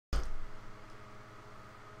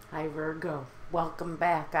Hi Virgo, welcome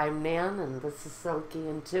back. I'm Nan and this is Silky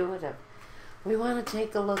Intuitive. We want to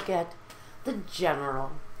take a look at the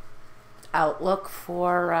general outlook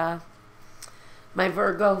for my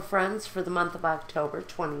Virgo friends for the month of October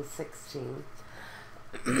 2016.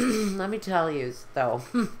 Let me tell you though,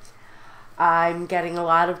 I'm getting a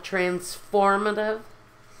lot of transformative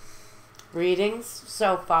readings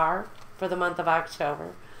so far for the month of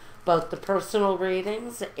October, both the personal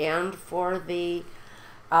readings and for the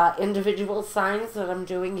individual signs that I'm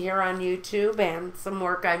doing here on YouTube and some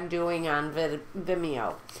work I'm doing on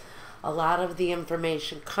VIMEO. A lot of the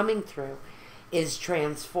information coming through is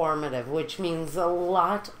transformative, which means a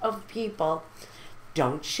lot of people,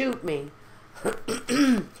 don't shoot me,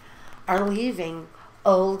 are leaving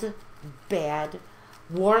old, bad,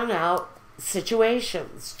 worn out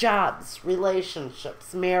situations, jobs,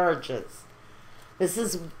 relationships, marriages. This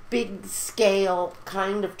is big scale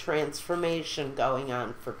kind of transformation going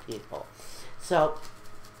on for people. So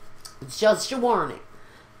it's just a warning.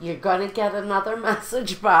 You're going to get another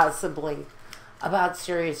message possibly about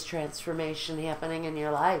serious transformation happening in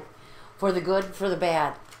your life. For the good, for the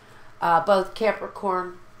bad. Both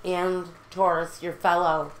Capricorn and Taurus, your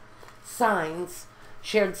fellow signs,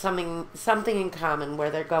 shared something in common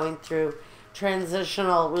where they're going through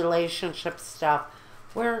transitional relationship stuff,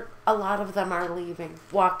 where a lot of them are leaving,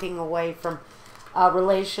 walking away from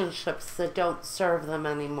relationships that don't serve them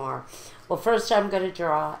anymore. Well, first I'm going to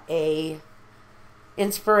draw a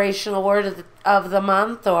inspirational word of the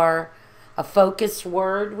month, or a focus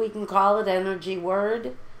word, we can call it, energy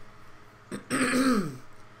word. For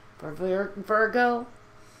Virgo,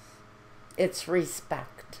 it's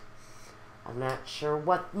respect. I'm not sure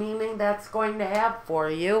what meaning that's going to have for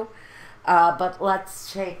you, but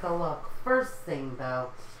let's take a look. First thing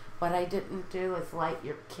though, what I didn't do is light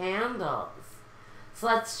your candles. So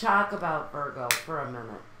let's talk about Virgo for a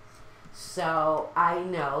minute. So I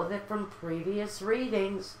know that from previous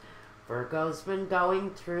readings, Virgo's been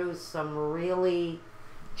going through some really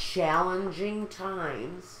challenging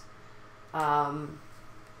times in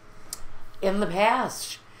the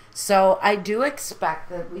past. So I do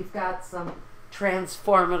expect that we've got some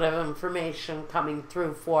transformative information coming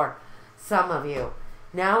through for some of you.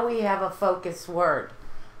 Now we have a focus word.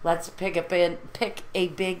 Let's pick a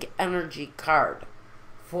big energy card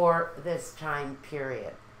for this time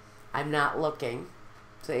period. I'm not looking.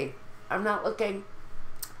 See? I'm not looking.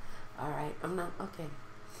 Alright, I'm not looking.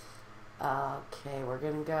 Okay, we're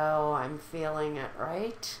going to go. I'm feeling it,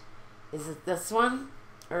 right? Is it this one?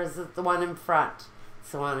 Or is it the one in front?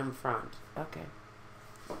 It's the one in front. Okay.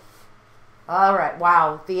 Alright,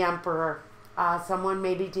 wow. The Emperor. Someone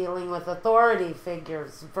may be dealing with authority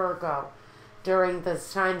figures, Virgo, during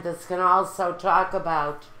this time. This can also talk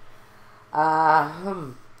about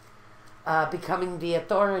becoming the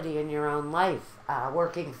authority in your own life,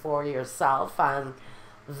 working for yourself on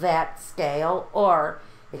that scale, or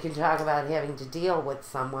it can talk about having to deal with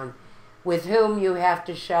someone with whom you have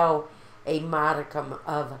to show a modicum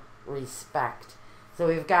of respect. So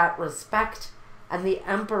we've got respect and the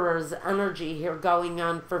Emperor's energy here going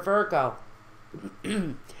on for Virgo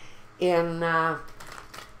in the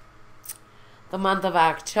month of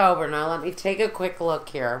October. Now let me take a quick look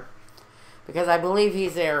here, because I believe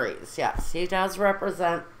he's Aries. Yes, he does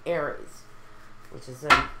represent Aries, which is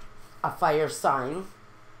a fire sign.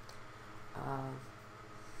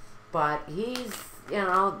 But he's, you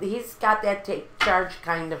know, he's got that take charge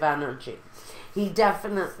kind of energy. He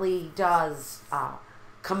definitely does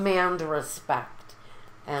command respect.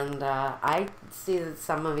 And I see that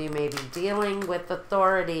some of you may be dealing with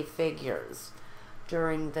authority figures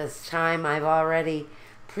during this time. I've already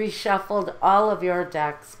pre-shuffled all of your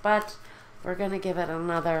decks, but we're going to give it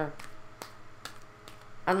another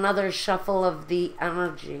shuffle of the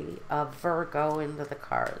energy of Virgo into the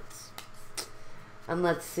cards. And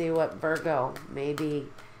let's see what Virgo may be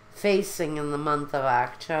facing in the month of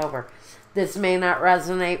October. This may not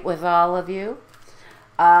resonate with all of you.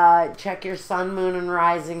 Check your sun, moon, and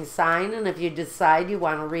rising sign, and if you decide you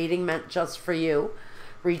want a reading meant just for you,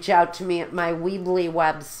 reach out to me at my Weebly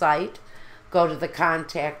website. Go to the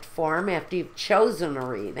contact form after you've chosen a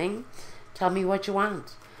reading. Tell me what you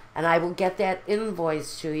want, and I will get that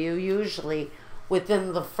invoice to you, usually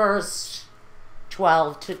within the first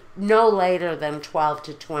 12 to no later than 12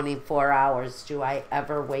 to 24 hours do I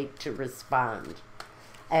ever wait to respond.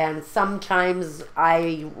 And sometimes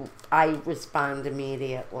I respond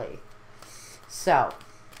immediately. So,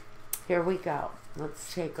 here we go.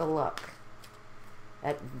 Let's take a look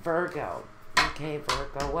at Virgo. Okay,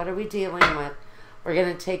 Virgo, what are we dealing with? We're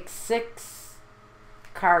going to take 6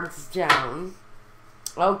 cards down.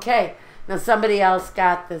 Okay, Now, somebody else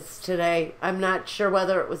got this today. I'm not sure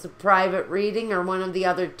whether it was a private reading or one of the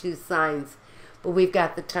other two signs, but we've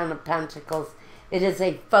got the Ten of Pentacles. It is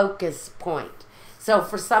a focus point. So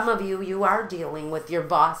for some of you, you are dealing with your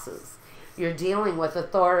bosses. You're dealing with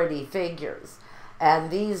authority figures.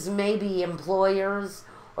 And these may be employers,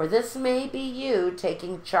 or this may be you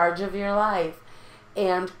taking charge of your life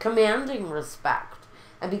and commanding respect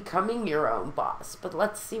and becoming your own boss. But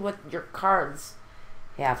let's see what your cards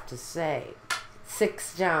have to say.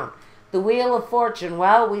 6 down. The Wheel of Fortune.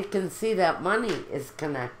 Well, we can see that money is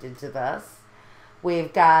connected to this.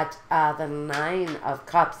 We've got the 9 of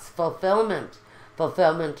Cups. Fulfillment.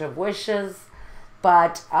 Fulfillment of wishes.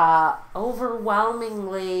 But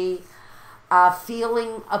overwhelmingly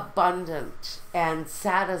feeling abundant and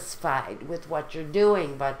satisfied with what you're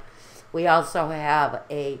doing. But we also have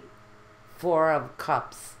a 4 of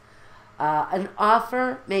Cups. An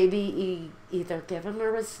offer, maybe either given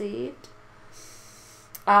or received,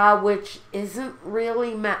 which isn't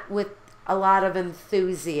really met with a lot of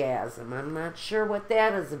enthusiasm. I'm not sure what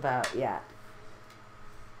that is about yet.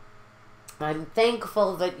 I'm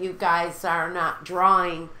thankful that you guys are not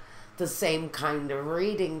drawing the same kind of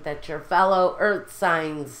reading that your fellow earth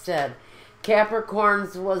signs did.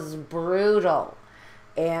 Capricorn's was brutal,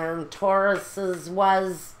 and Taurus's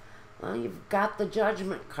was, well, you've got the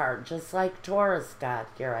Judgment card, just like Taurus got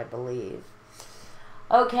here, I believe.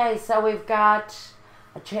 Okay, so we've got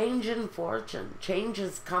a change in fortune. Change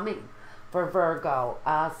is coming for Virgo.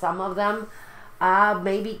 Some of them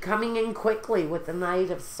may be coming in quickly with the Knight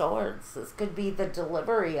of Swords. This could be the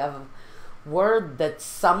delivery of word that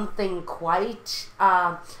something quite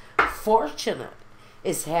fortunate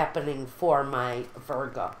is happening for my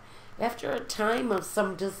Virgo. After a time of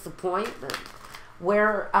some disappointment,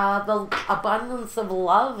 where the abundance of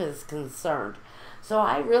love is concerned. So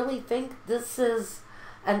I really think this is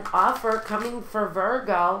an offer coming for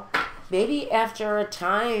Virgo, maybe after a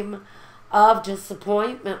time of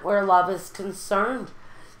disappointment where love is concerned.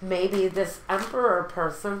 Maybe this Emperor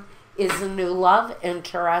person is a new love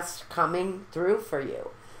interest coming through for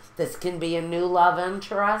you. This can be a new love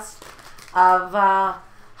interest of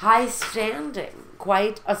high standing,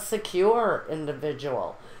 quite a secure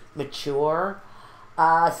individual, mature,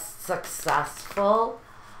 successful,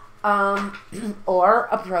 or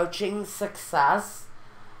approaching success.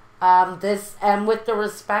 This, and with the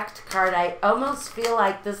Respect card, I almost feel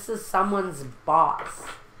like this is someone's boss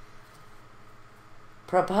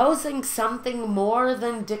proposing something more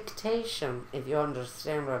than dictation, if you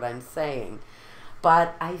understand what I'm saying.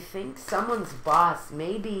 But I think someone's boss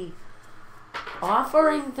may be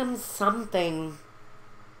offering them something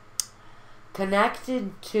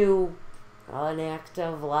connected to an act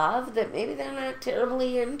of love that maybe they're not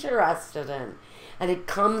terribly interested in. And it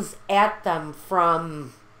comes at them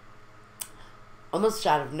from almost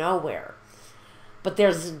out of nowhere. But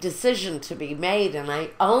there's a decision to be made, and I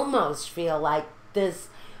almost feel like this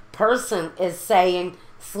person is saying,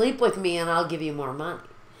 sleep with me and I'll give you more money.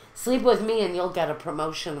 Sleep with me and you'll get a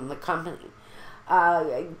promotion in the company.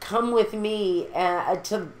 Come with me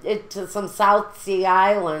to some South Sea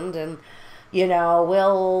island, and, you know,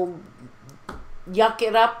 we'll yuck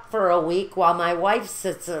it up for a week while my wife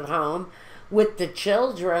sits at home with the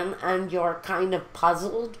children, and you're kind of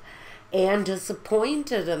puzzled and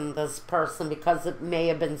disappointed in this person because it may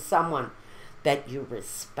have been someone that you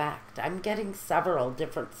respect. I'm getting several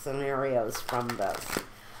different scenarios from this.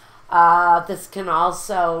 This can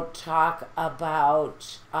also talk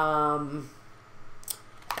about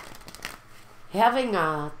having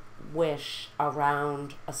a wish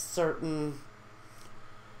around a certain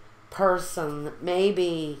person.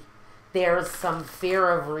 Maybe there's some fear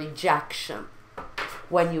of rejection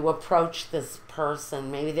when you approach this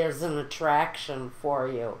person. Maybe there's an attraction for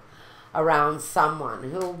you around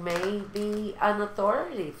someone who may be an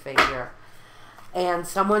authority figure and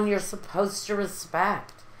someone you're supposed to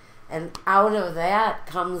respect. And out of that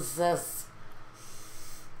comes this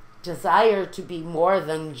desire to be more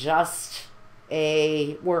than just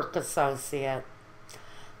a work associate.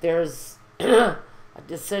 There's a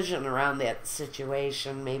decision around that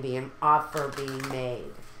situation, maybe an offer being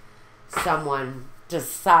made, someone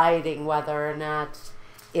deciding whether or not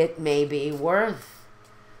it may be worth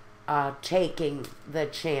taking the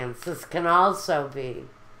chance. This can also be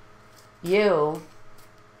you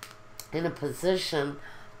in a position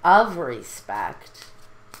of respect.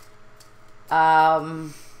 I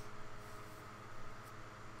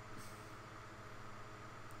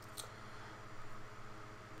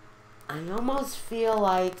almost feel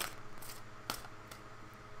like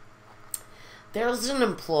there's an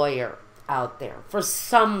employer out there for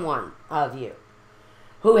someone of you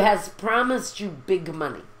who has promised you big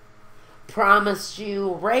money, promised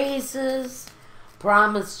you raises,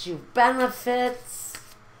 promised you benefits,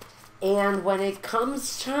 and when it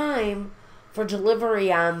comes time for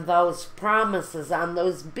delivery on those promises, on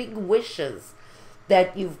those big wishes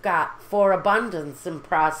that you've got for abundance and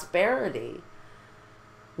prosperity,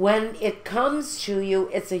 when it comes to you,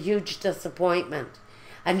 it's a huge disappointment.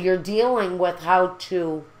 And you're dealing with how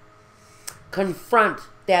to confront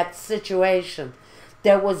that situation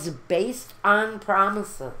that was based on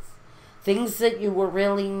promises, things that you were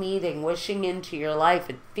really needing, wishing into your life.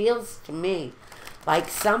 It feels to me like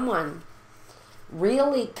someone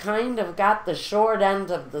really kind of got the short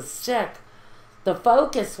end of the stick. The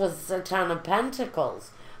focus was the Ten of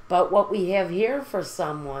Pentacles, but what we have here for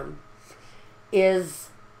someone is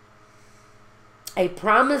a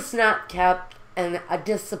promise not kept and a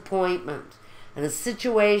disappointment, and a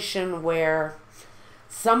situation where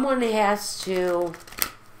someone has to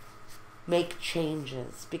make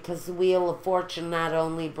changes, because the Wheel of Fortune not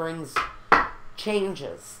only brings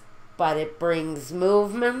changes, but it brings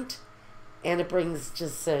movement and it brings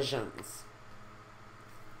decisions.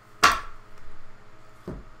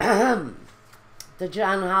 The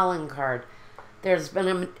John Holland card. There's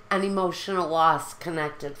been an emotional loss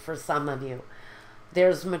connected for some of you.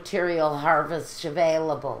 There's material harvest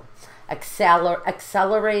available.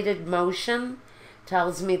 Accelerated motion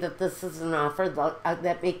tells me that this is an offer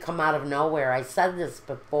that may come out of nowhere. I said this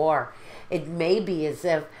before. It may be as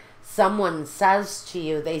if someone says to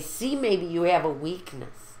you, they see maybe you have a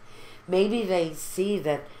weakness. Maybe they see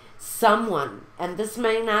that someone, and this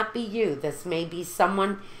may not be you, this may be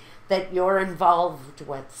someone that you're involved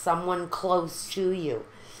with, someone close to you.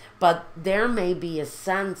 But there may be a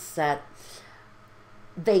sense that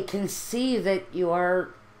they can see that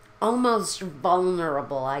you're almost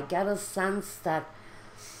vulnerable. I get a sense that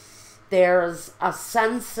there's a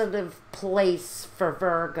sensitive place for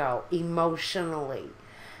Virgo emotionally.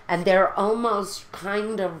 And they're almost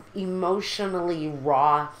kind of emotionally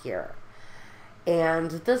raw here.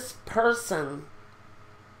 And this person,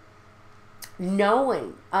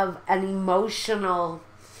 knowing of an emotional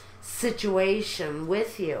situation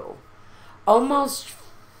with you, almost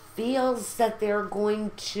feels that they're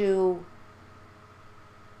going to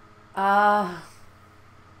I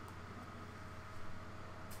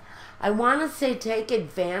want to say take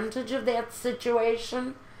advantage of that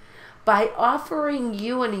situation by offering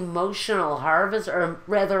you an emotional harvest, or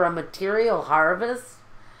rather a material harvest,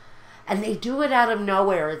 and they do it out of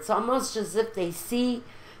nowhere. It's almost as if they see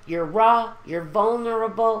you're raw, you're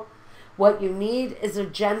vulnerable. What you need is a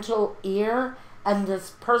gentle ear, and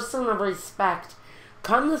this person of respect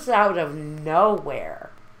comes out of nowhere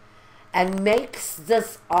and makes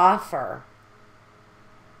this offer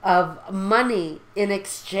of money in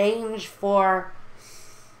exchange for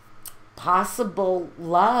possible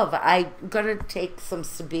love. I'm going to take some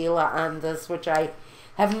Sibila on this, which I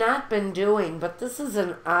have not been doing, but this is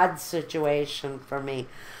an odd situation for me.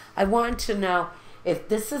 I want to know if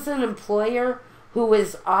this is an employer who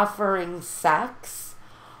is offering sex,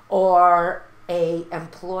 or a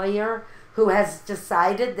employer who has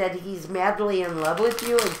decided that he's madly in love with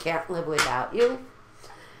you and can't live without you.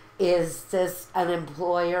 Is this an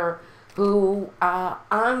employer who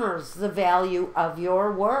honors the value of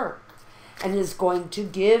your work and is going to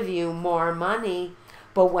give you more money,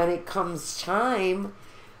 but when it comes time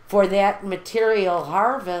for that material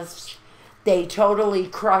harvest, they totally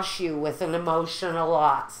crush you with an emotional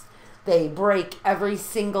loss. They break every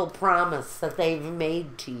single promise that they've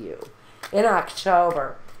made to you. In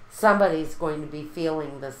October, somebody's going to be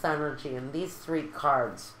feeling this energy, and these three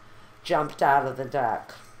cards jumped out of the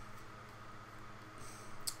deck.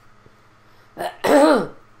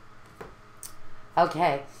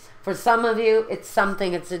 Okay, for some of you, it's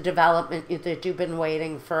a development that you've been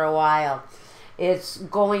waiting for a while. It's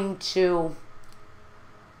going to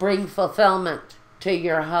bring fulfillment to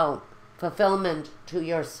your home, fulfillment to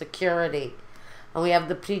your security. And we have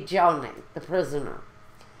the prigione, the prisoner.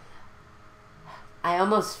 I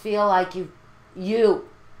almost feel like you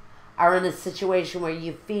are in a situation where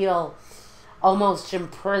you feel almost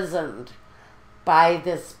imprisoned by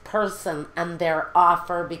this person and their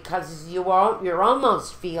offer, because you're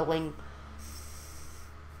almost feeling,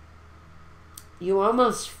 you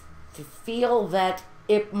almost feel that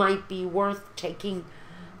it might be worth taking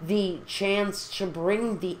the chance to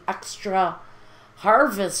bring the extra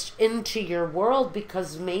harvest into your world,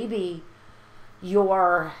 because maybe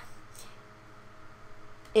you're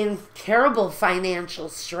in terrible financial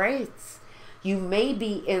straits. You may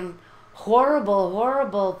be in horrible,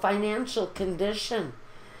 horrible financial condition,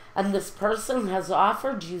 and this person has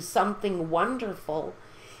offered you something wonderful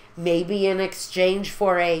maybe in exchange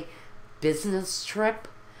for a business trip,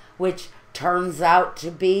 which turns out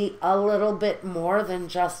to be a little bit more than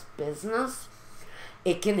just business.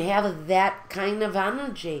 It can have that kind of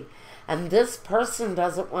energy. And this person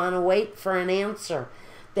doesn't want to wait for an answer.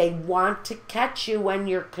 They want to catch you when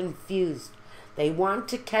you're confused. They want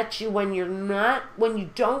to catch you when when you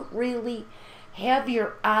don't really have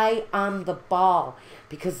your eye on the ball.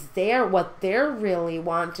 Because what they're really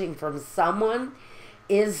wanting from someone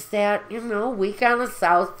is that, week on a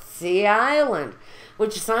South Sea island,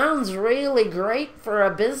 which sounds really great for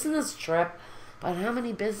a business trip, but how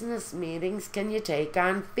many business meetings can you take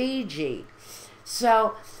on Fiji?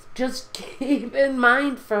 So just keep in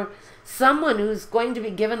mind, for someone who's going to be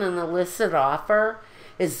given an illicit offer,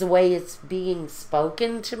 is the way it's being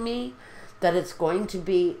spoken to me, that it's going to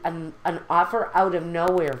be an offer out of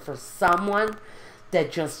nowhere for someone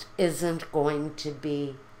that just isn't going to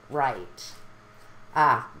be right.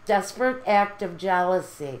 Desperate act of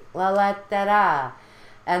jealousy, la lettera,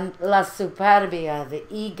 and la superbia, the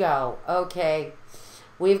ego. Okay,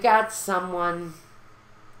 we've got someone,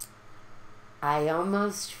 I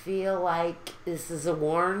almost feel like this is a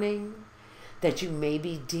warning that you may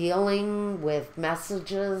be dealing with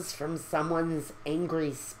messages from someone's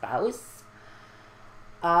angry spouse,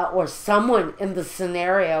 or someone in the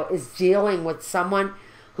scenario is dealing with someone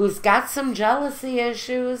who's got some jealousy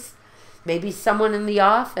issues. Maybe someone in the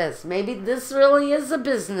office. Maybe this really is a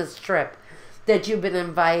business trip that you've been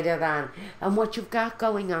invited on. And what you've got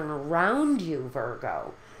going on around you,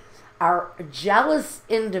 Virgo, are jealous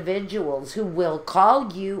individuals who will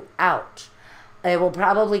call you out. They will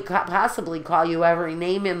possibly call you every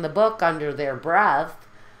name in the book under their breath.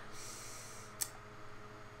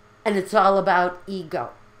 And it's all about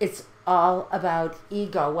ego. It's all about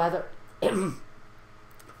ego, whether...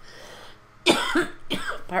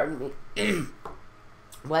 pardon me.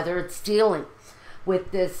 Whether it's dealing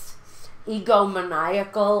with this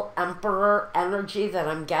egomaniacal emperor energy that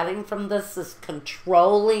I'm getting from this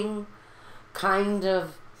controlling kind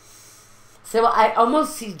of... So I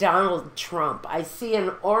almost see Donald Trump. I see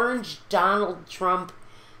an orange Donald Trump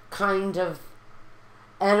kind of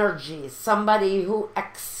energy. Somebody who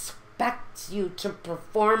expects you to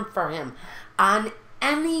perform for him on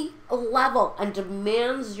any level and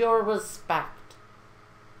demands your respect.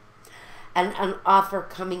 And an offer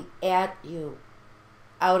coming at you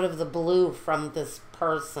out of the blue from this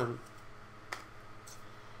person.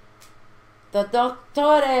 The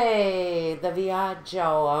Dottore, the Viaggio,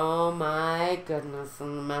 oh my goodness,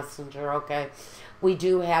 and the Messenger, okay. We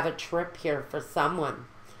do have a trip here for someone.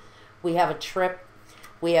 We have a trip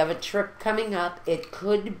coming up. It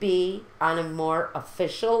could be on a more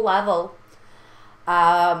official level.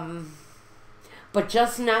 But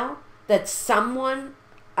just know that someone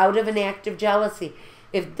out of an act of jealousy,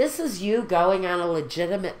 if this is you going on a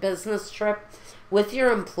legitimate business trip with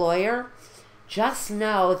your employer, just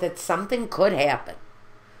know that something could happen.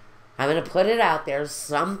 I'm going to put it out there.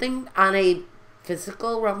 Something on a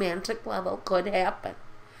physical, romantic level could happen.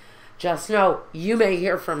 Just know you may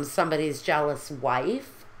hear from somebody's jealous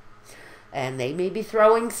wife, and they may be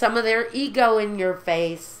throwing some of their ego in your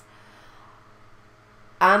face.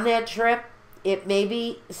 On that trip, it may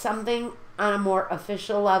be something on a more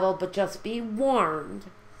official level, but just be warned,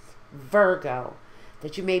 Virgo,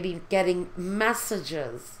 that you may be getting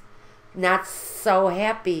messages, not so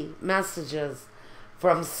happy messages,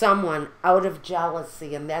 from someone out of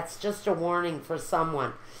jealousy, and that's just a warning for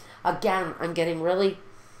someone. Again, I'm getting really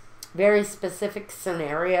very specific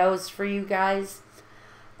scenarios for you guys.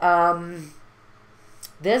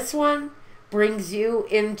 This one brings you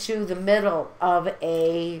into the middle of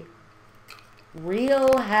a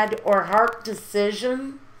real head or heart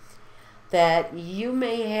decision that you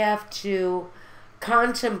may have to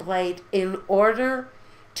contemplate in order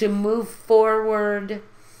to move forward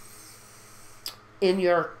in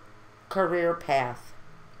your career path.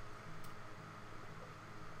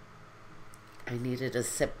 I needed a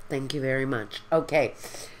sip. Thank you very much. Okay,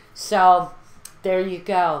 so there you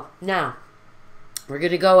go. Now, we're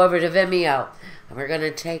going to go over to Vimeo, and we're going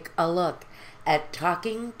to take a look at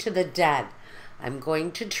Talking to the Dead. I'm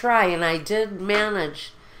going to try, and I did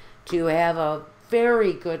manage to have a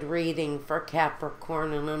very good reading for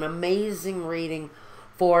Capricorn and an amazing reading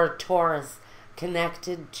for Taurus,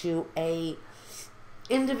 connected to a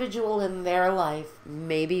individual in their life,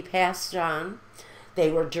 maybe passed on. They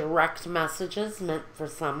were direct messages meant for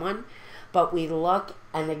someone, but we look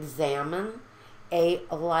and examine a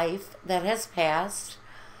life that has passed,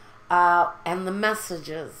 and the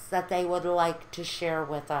messages that they would like to share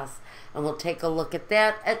with us. And we'll take a look at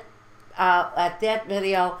that at that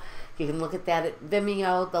video You can look at that at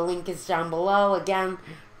Vimeo. The link is down below. Again,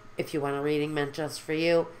 if you want a reading meant just for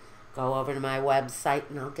you, go over to my website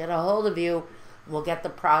and I'll get a hold of you. We'll get the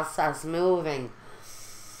process moving.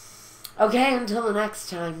 Okay, until the next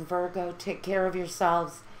time, Virgo, take care of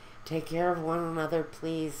yourselves. Take care of one another,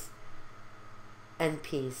 please. And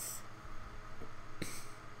peace.